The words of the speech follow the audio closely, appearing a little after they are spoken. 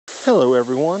Hello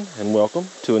everyone, and welcome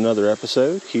to another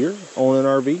episode here on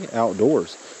NRV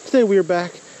Outdoors. Today we are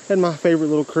back at my favorite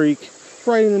little creek,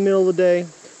 right in the middle of the day.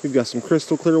 We've got some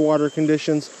crystal clear water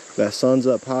conditions, that sun's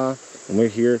up high, and we're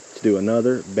here to do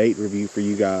another bait review for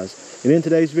you guys. And in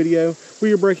today's video,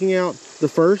 we are breaking out the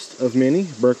first of many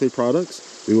Berkley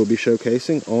products we will be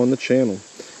showcasing on the channel.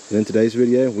 And in today's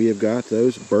video, we have got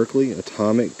those Berkley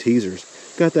Atomic Teasers.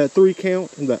 Got that 3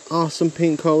 count and that awesome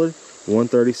pink color.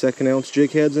 1/32 ounce jig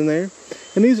heads in there,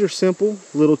 and these are simple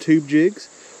little tube jigs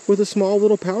with a small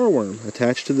little power worm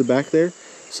attached to the back there,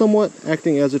 somewhat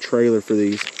acting as a trailer for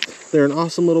these. They're an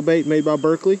awesome little bait made by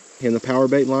Berkley in the power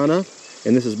bait lineup,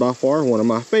 and this is by far one of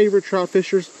my favorite trout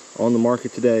fishers on the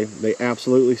market today. They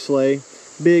absolutely slay.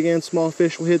 Big and small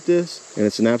fish will hit this, and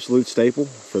it's an absolute staple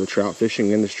for the trout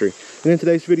fishing industry. And in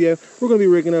today's video, we're going to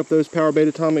be rigging up those power bait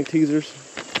atomic teasers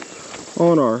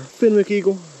on our Fenwick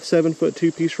Eagle 7-foot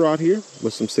 2-piece rod here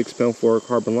with some 6-pound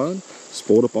fluorocarbon line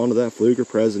spooled up onto that Pfluger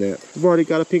President. We've already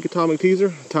got a pink atomic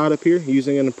teaser tied up here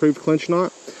using an improved clinch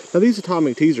knot. Now these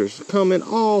atomic teasers come in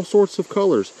all sorts of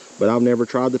colors, but I've never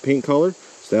tried the pink color,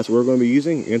 so that's what we're going to be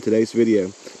using in today's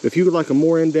video. If you would like a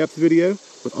more in-depth video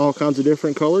with all kinds of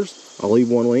different colors, I'll leave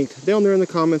one linked down there in the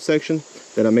comment section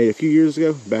that I made a few years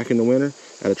ago back in the winter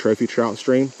at a trophy trout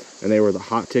stream, and they were the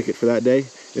hot ticket for that day.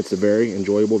 It's a very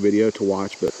enjoyable video to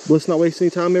watch, but let's not waste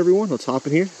any time, everyone. Let's hop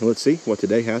in here and let's see what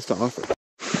today has to offer.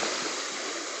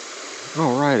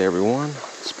 All right, everyone,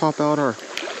 let's pop out our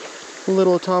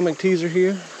little atomic teaser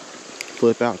here.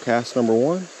 Flip out cast number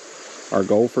 1. Our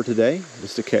goal for today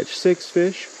is to catch 6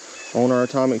 fish on our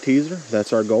atomic teaser.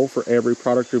 That's our goal for every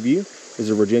product review, is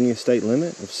a Virginia state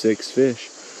limit of 6 fish.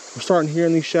 We're starting here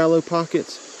in these shallow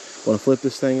pockets. Want to flip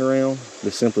this thing around,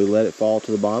 just simply let it fall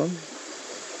to the bottom,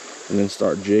 and then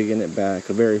start jigging it back.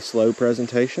 A very slow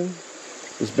presentation,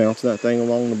 just bouncing that thing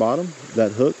along the bottom.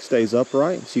 That hook stays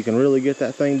upright, so you can really get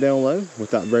that thing down low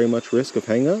without very much risk of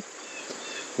hang up.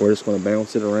 We're just going to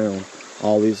bounce it around.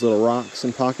 All these little rocks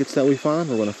and pockets that we find,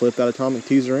 we're going to flip that atomic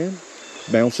teaser in,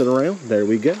 bounce it around. There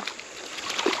we go.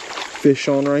 Fish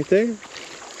on right there.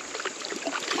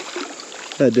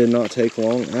 That did not take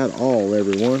long at all,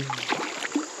 everyone.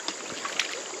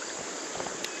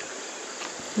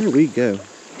 There we go.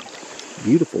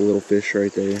 Beautiful little fish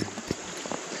right there.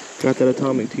 Got that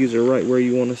atomic teaser right where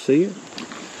you want to see it.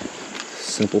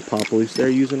 Simple pop loose there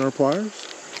using our pliers.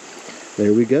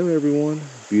 There we go, everyone.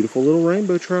 Beautiful little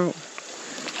rainbow trout.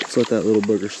 Let's let that little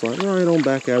booger slide right on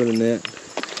back out of the net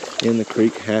in the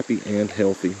creek, happy and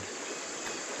healthy.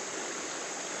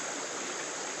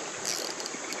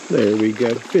 There we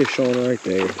go. Fish on right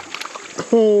there.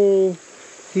 Oh,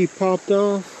 he popped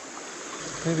off.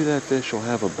 Maybe that fish will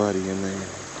have a buddy in there.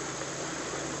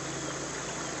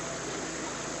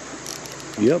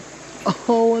 Yep.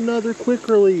 Oh, another quick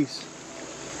release.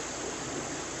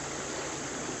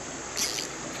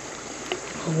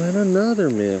 Oh, and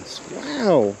another miss.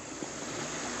 Wow.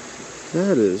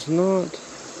 That is not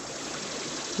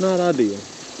ideal.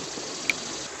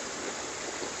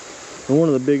 And one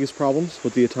of the biggest problems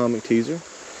with the atomic teaser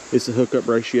is the hookup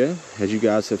ratio. As you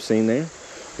guys have seen there,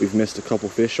 we've missed a couple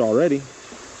fish already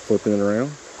flipping it around,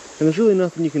 and there's really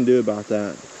nothing you can do about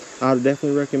that. I would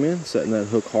definitely recommend setting that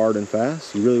hook hard and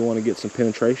fast. You really want to get some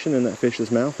penetration in that fish's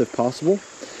mouth if possible,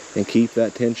 and keep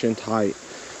that tension tight.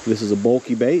 This is a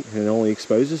bulky bait and it only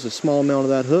exposes a small amount of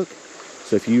that hook,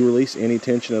 so if you release any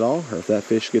tension at all, or if that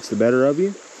fish gets the better of you,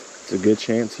 it's a good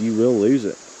chance you will lose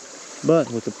it.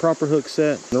 But with the proper hook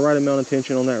set and the right amount of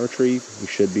tension on that retrieve, you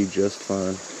should be just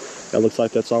fine. That looks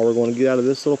like that's all we're going to get out of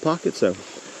this little pocket, so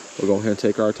we'll go ahead and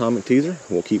take our atomic teaser.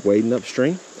 We'll keep wading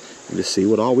upstream and just see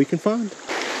what all we can find.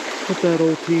 Let that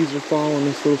old teaser fall on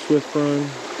this little swift run.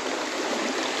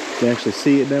 You can actually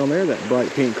see it down there. That bright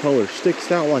pink color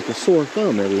sticks out like a sore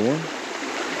thumb, everyone.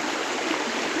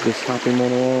 Just hop him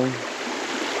on along.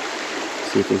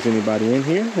 See if there's anybody in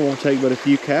here. It won't take but a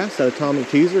few casts. That atomic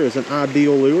teaser is an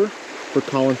ideal lure for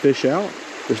calling fish out.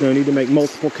 There's no need to make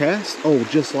multiple casts. Oh,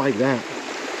 just like that.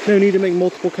 No need to make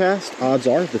multiple casts. Odds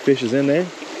are, if the fish is in there,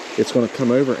 it's going to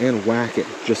come over and whack it,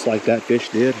 just like that fish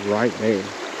did right there.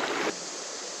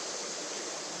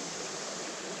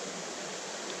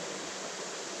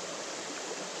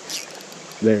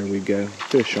 There we go.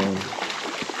 Fish on.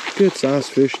 Good sized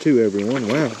fish too, everyone.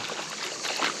 Wow.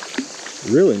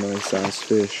 Really nice sized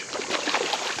fish.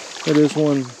 That is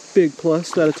one big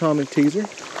plus, that atomic teaser.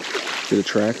 It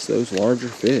attracts those larger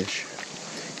fish.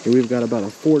 Here we've got about a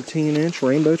 14-inch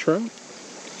rainbow trout.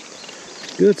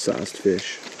 Good sized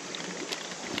fish.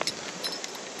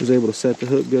 Was able to set the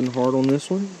hook good and hard on this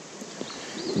one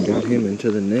and got him into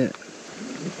the net.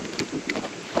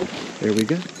 There we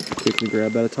go. Quickly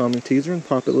grab that atomic teaser and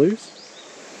pop it loose.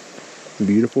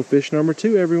 Beautiful fish number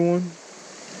 2, everyone.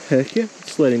 Heck yeah,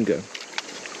 let's let him go.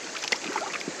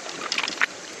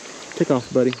 Take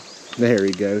off, buddy. There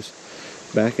he goes.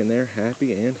 Back in there,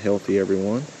 happy and healthy,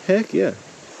 everyone. Heck yeah.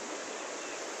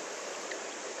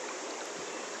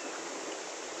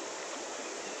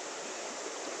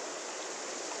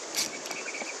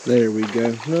 There we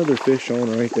go. Another fish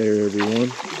on right there,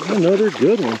 everyone. Another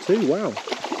good one, too. Wow.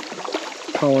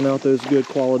 Calling out those good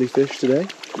quality fish today.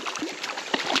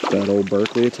 That old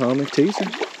Berkley atomic teaser.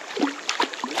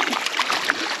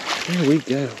 There we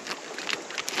go.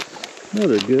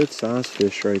 Another good sized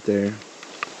fish right there.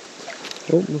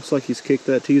 Oh, looks like he's kicked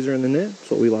that teaser in the net.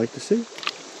 That's what we like to see.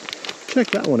 Check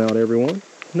that one out, everyone.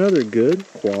 Another good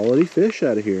quality fish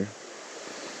out of here.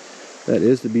 That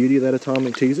is the beauty of that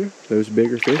atomic teaser. Those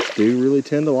bigger fish do really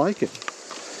tend to like it.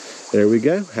 There we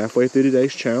go. Halfway through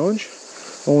today's challenge.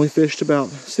 Only fished about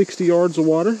 60 yards of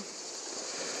water.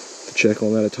 To check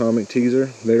on that atomic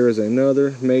teaser, there is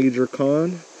another major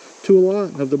con to a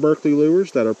lot of the Berkley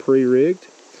lures that are pre-rigged,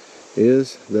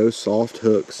 is those soft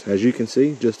hooks. As you can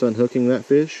see, just unhooking that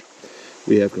fish,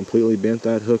 we have completely bent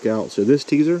that hook out. So this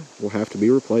teaser will have to be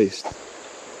replaced.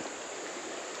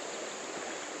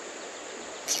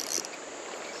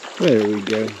 There we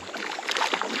go.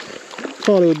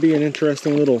 Thought it would be an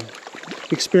interesting little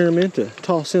experiment to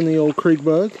toss in the old creek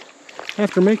bug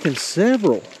after making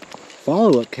several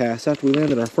follow-up casts after we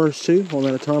landed our first 2 on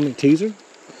that atomic teaser.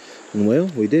 And well,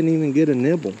 we didn't even get a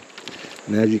nibble.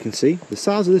 And as you can see, the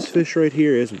size of this fish right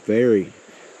here is very,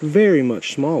 very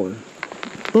much smaller.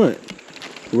 But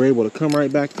we were able to come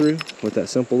right back through with that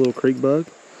simple little creek bug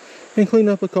and clean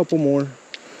up a couple more.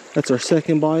 That's our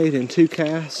second bite in 2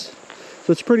 casts.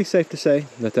 So it's pretty safe to say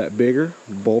that that bigger,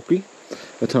 bulky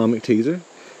atomic teaser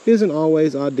isn't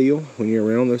always ideal when you're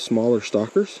around those smaller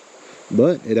stalkers,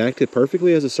 but it acted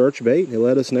perfectly as a search bait. It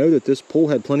let us know that this pool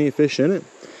had plenty of fish in it.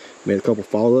 Made a couple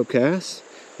follow-up casts.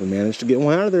 We managed to get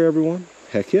one out of there, everyone.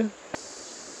 Heck yeah.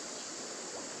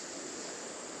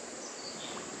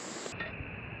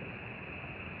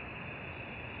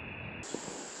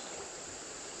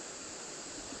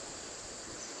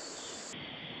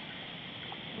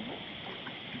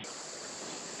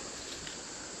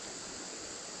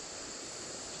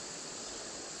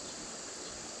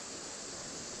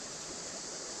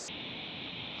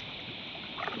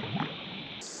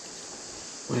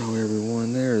 Well,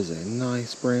 everyone, there is a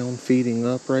nice brown feeding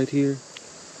up right here.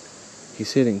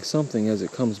 He's hitting something as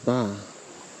it comes by.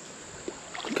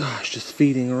 Gosh, just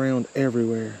feeding around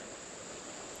everywhere.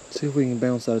 Let's see if we can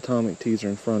bounce that atomic teaser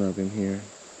in front of him here.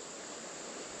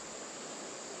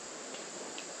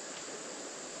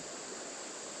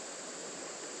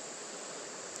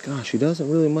 Gosh, he doesn't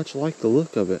really much like the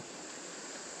look of it.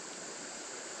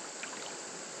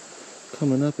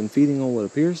 Coming up and feeding on what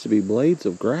appears to be blades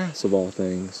of grass, of all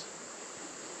things.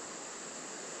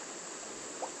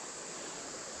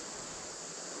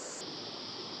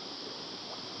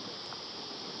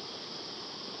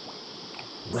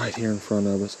 Right here in front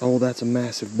of us. Oh, that's a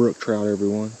massive brook trout,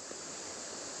 everyone.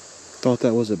 Thought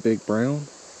that was a big brown.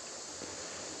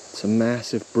 It's a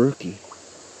massive brookie.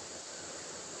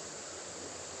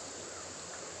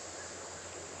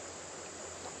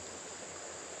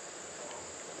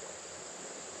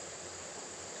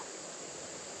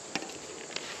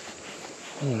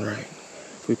 Alright,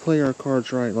 if we play our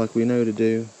cards right like we know to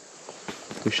do,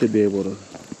 we should be able to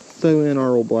throw in our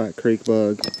old black creek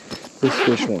bug. This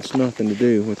fish wants nothing to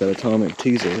do with that atomic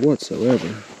teaser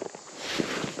whatsoever.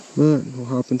 But we'll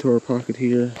hop into our pocket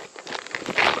here,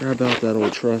 grab out that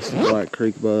old trusty black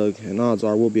creek bug, and odds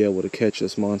are we'll be able to catch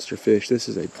this monster fish. This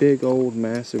is a big old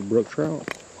massive brook trout.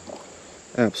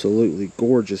 Absolutely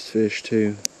gorgeous fish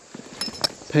too.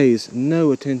 Pays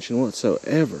no attention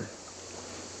whatsoever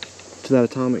to that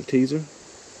atomic teaser,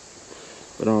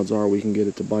 but odds are we can get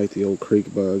it to bite the old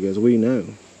creek bug. As we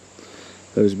know,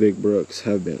 those big brooks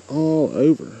have been all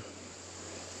over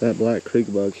that black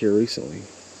creek bug here recently.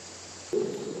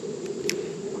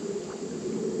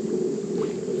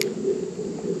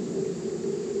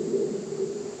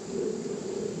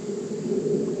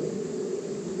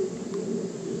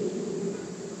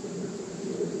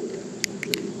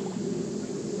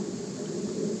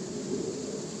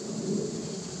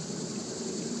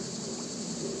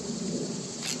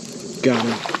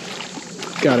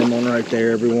 Got him on right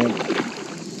there, everyone.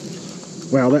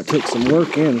 Wow, that took some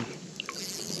work in.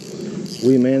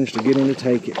 We managed to get him to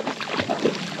take it.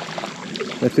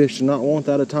 That fish did not want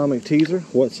that atomic teaser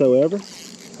whatsoever.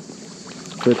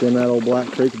 But then that old black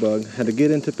creek bug had to get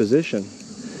into position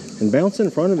and bounce in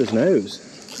front of his nose.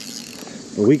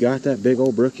 But we got that big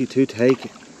old brookie to take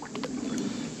it.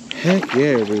 Heck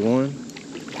yeah, everyone.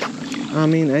 I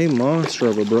mean, a monster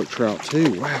of a brook trout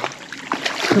too. Wow.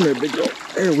 Come here, big girl.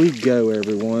 There we go,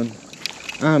 everyone.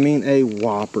 I mean, a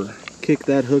whopper. Kick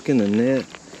that hook in the net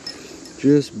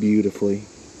just beautifully.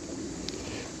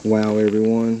 Wow,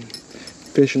 everyone.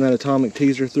 Fishing that atomic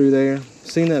teaser through there.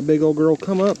 Seen that big old girl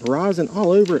come up, rising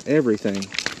all over everything.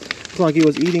 It's like he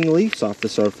was eating leaves off the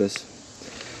surface.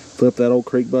 Flip that old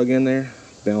creek bug in there,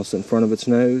 bounce in front of its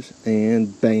nose,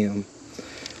 and bam.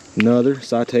 Another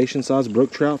citation size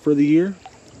brook trout for the year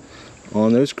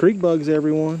on those creek bugs,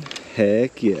 everyone.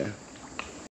 Heck yeah.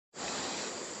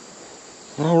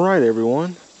 Alright,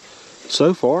 everyone.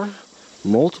 So far,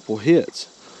 multiple hits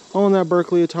on that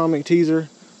Berkley atomic teaser.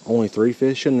 Only 3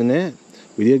 fish in the net.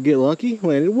 We did get lucky,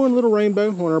 landed one little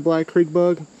rainbow on our black creek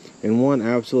bug and one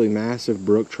absolutely massive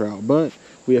brook trout. But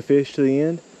we have fished to the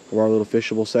end of our little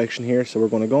fishable section here, so we're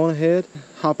going to go on ahead,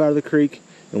 hop out of the creek,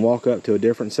 and walk up to a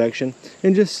different section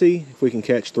and just see if we can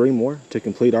catch 3 more to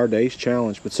complete our day's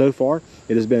challenge. But so far,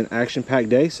 it has been an action-packed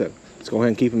day, so let's go ahead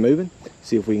and keep it moving,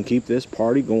 see if we can keep this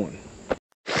party going.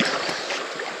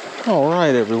 All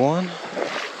right, everyone.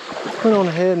 Went on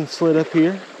ahead and slid up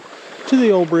here to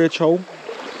the old bridge hole.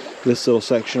 This little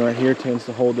section right here tends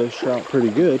to hold those trout pretty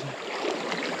good.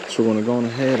 So we're going to go on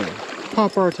ahead and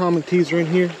pop our atomic teaser in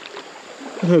here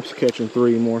in hopes of catching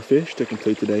 3 more fish to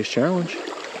complete today's challenge.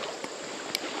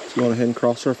 Let's go on ahead and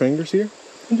cross our fingers here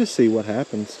and just see what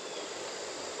happens.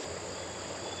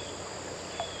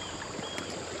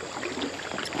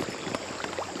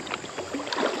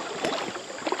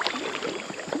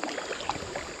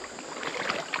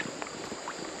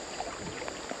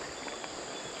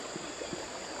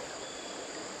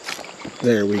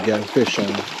 There we go, fish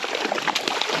on.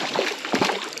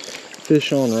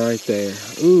 Fish on right there.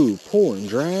 Ooh, pull and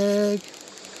drag.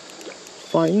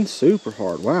 Fighting super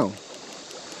hard, wow.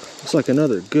 Looks like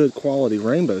another good quality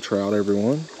rainbow trout,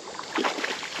 everyone.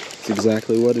 That's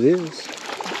exactly what it is.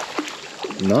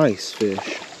 Nice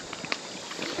fish.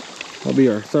 That'll be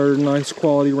our 3rd nice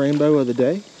quality rainbow of the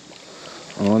day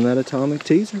on that atomic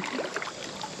teaser.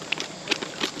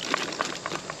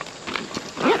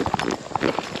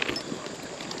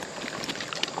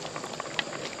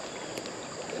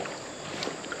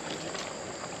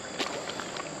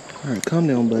 Alright, calm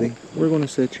down, buddy. We're going to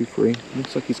set you free.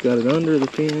 Looks like he's got it under the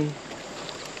pin.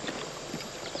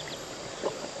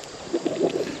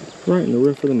 Right in the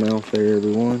roof of the mouth there,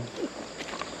 everyone.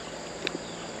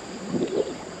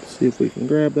 Let's see if we can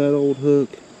grab that old hook.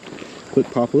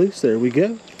 Quick pop loose. There we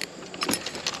go.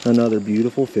 Another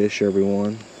beautiful fish,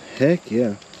 everyone. Heck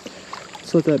yeah.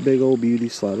 Let's let that big old beauty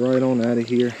slide right on out of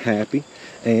here. Happy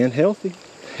and healthy.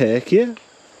 Heck yeah.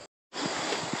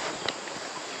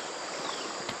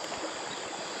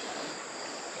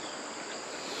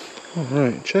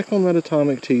 Alright, check on that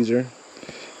atomic teaser.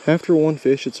 After 1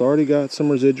 fish, it's already got some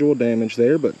residual damage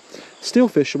there, but still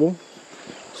fishable.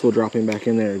 So we'll drop him back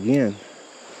in there again.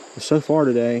 But so far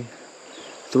today,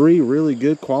 3 really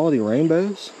good quality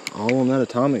rainbows, all on that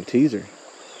atomic teaser.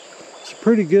 It's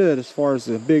pretty good as far as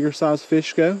the bigger size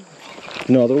fish go.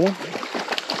 Another one.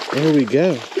 There we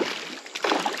go.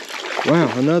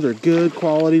 Wow, another good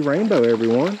quality rainbow,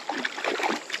 everyone.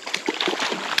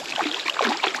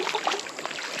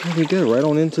 There we go, right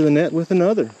on into the net with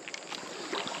another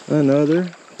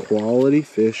quality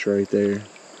fish right there.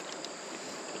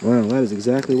 Wow, that is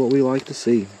exactly what we like to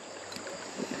see.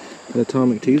 The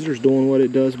atomic teaser is doing what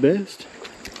it does best,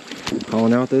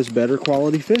 calling out those better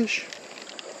quality fish.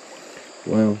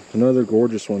 Wow, another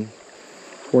gorgeous one.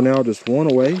 We're now just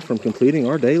 1 away from completing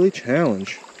our daily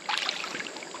challenge.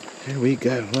 There we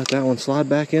go, let that one slide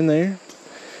back in there.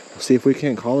 We'll see if we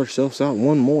can't call ourselves out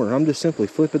 1 more. I'm just simply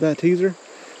flipping that teaser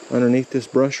underneath this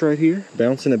brush right here,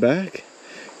 bouncing it back,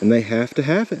 and they have to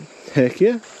have it. Heck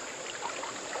yeah.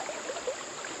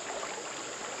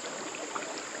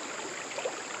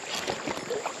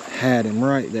 Had him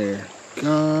right there.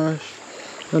 Gosh,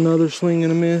 another swing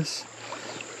and a miss.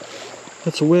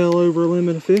 That's well over a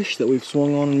limit of fish that we've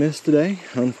swung on and missed today.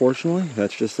 Unfortunately,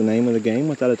 that's just the name of the game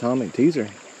with that atomic teaser.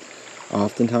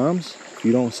 Oftentimes, if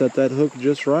you don't set that hook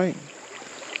just right,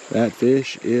 that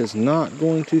fish is not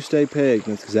going to stay pegged.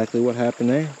 That's exactly what happened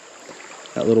there.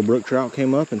 That little brook trout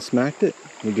came up and smacked it.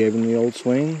 We gave him the old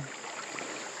swing,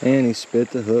 and he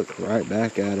spit the hook right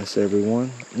back at us,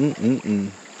 everyone.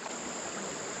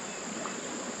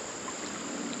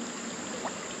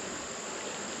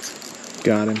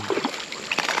 Got him.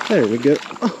 There we go.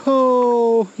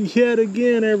 Oh, yet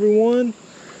again, everyone.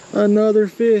 Another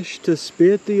fish to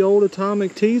spit the old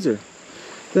atomic teaser.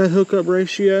 That hookup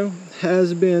ratio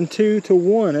has been 2 to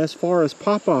 1 as far as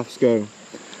pop-offs go.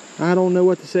 I don't know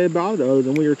what to say about it other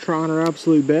than we are trying our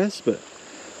absolute best, but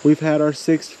we've had our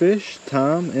 6th fish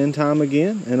time and time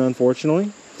again, and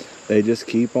unfortunately, they just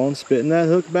keep on spitting that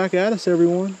hook back at us,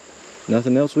 everyone.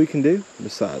 Nothing else we can do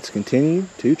besides continue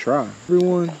to try.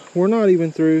 Everyone, we're not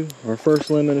even through our first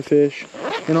limit of fish,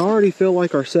 and I already feel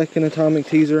like our second atomic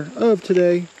teaser of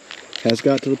today has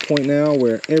got to the point now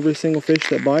where every single fish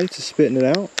that bites is spitting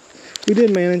it out. We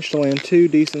did manage to land 2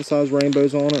 decent sized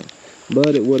rainbows on it,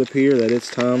 but it would appear that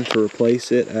it's time to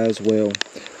replace it as well.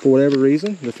 For whatever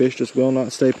reason, the fish just will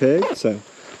not stay pegged, so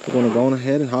we're going to go on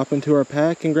ahead and hop into our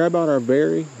pack and grab out our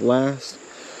very last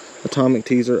atomic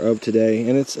teaser of today.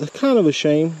 And it's kind of a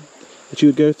shame that you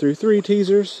would go through 3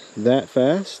 teasers that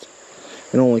fast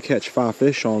and only catch 5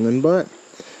 fish on them, but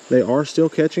they are still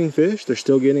catching fish. They're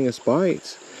still getting us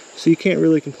bites, so you can't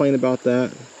really complain about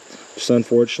that. Just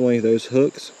unfortunately, those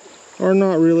hooks are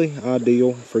not really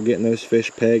ideal for getting those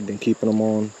fish pegged and keeping them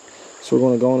on. So we're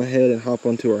going to go on ahead and hop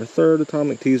onto our 3rd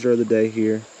atomic teaser of the day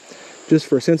here, just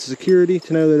for a sense of security,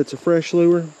 to know that it's a fresh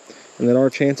lure and that our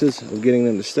chances of getting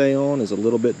them to stay on is a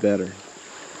little bit better.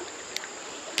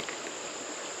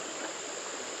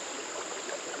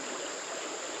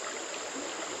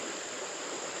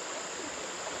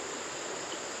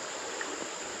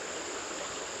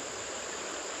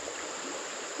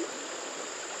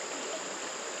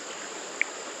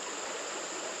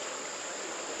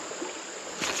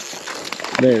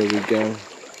 There we go.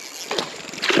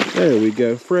 There we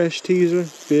go. Fresh teaser,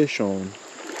 fish on.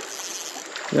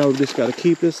 Now we've just got to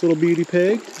keep this little beauty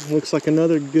pegged. Looks like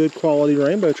another good quality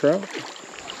rainbow trout.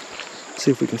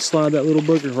 See if we can slide that little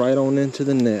booger right on into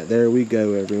the net. There we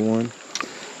go, everyone.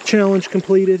 Challenge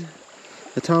completed.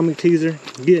 Atomic teaser,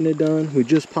 getting it done. We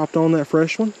just popped on that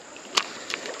fresh one,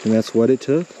 and that's what it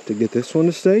took to get this one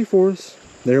to stay for us.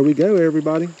 There we go,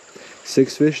 everybody.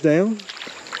 6 fish down,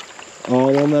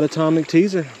 all on that atomic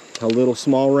teaser. A little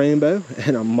small rainbow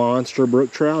and a monster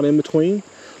brook trout in between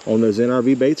on those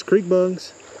NRV Baits creek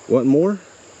bugs. What more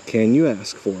can you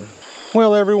ask for?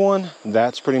 Well, everyone,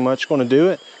 that's pretty much going to do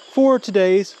it for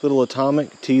today's little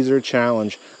atomic teaser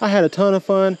challenge. I had a ton of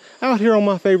fun out here on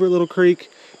my favorite little creek,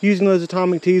 using those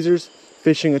atomic teasers,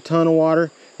 fishing a ton of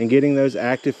water, and getting those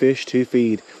active fish to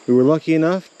feed. We were lucky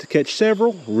enough to catch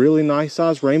several really nice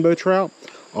sized rainbow trout,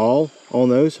 all on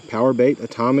those power bait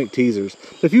atomic teasers.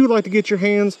 If you would like to get your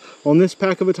hands on this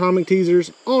pack of atomic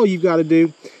teasers, all you've got to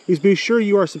do is be sure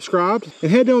you are subscribed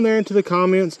and head down there into the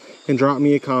comments and drop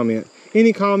me a comment.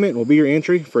 Any comment will be your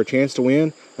entry for a chance to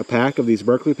win a pack of these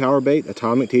Berkley power bait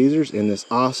atomic teasers in this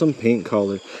awesome pink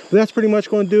color. But that's pretty much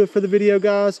going to do it for the video,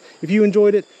 guys. If you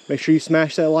enjoyed it, make sure you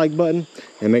smash that like button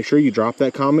and make sure you drop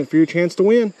that comment for your chance to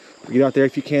win. Get out there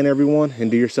if you can, everyone,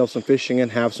 and do yourself some fishing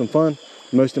and have some fun.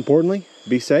 Most importantly,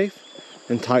 be safe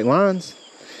and tight lines.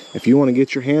 If you want to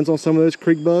get your hands on some of those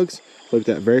creek bugs, click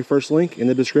that very first link in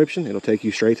the description. It'll take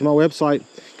you straight to my website.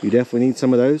 You definitely need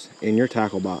some of those in your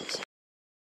tackle box.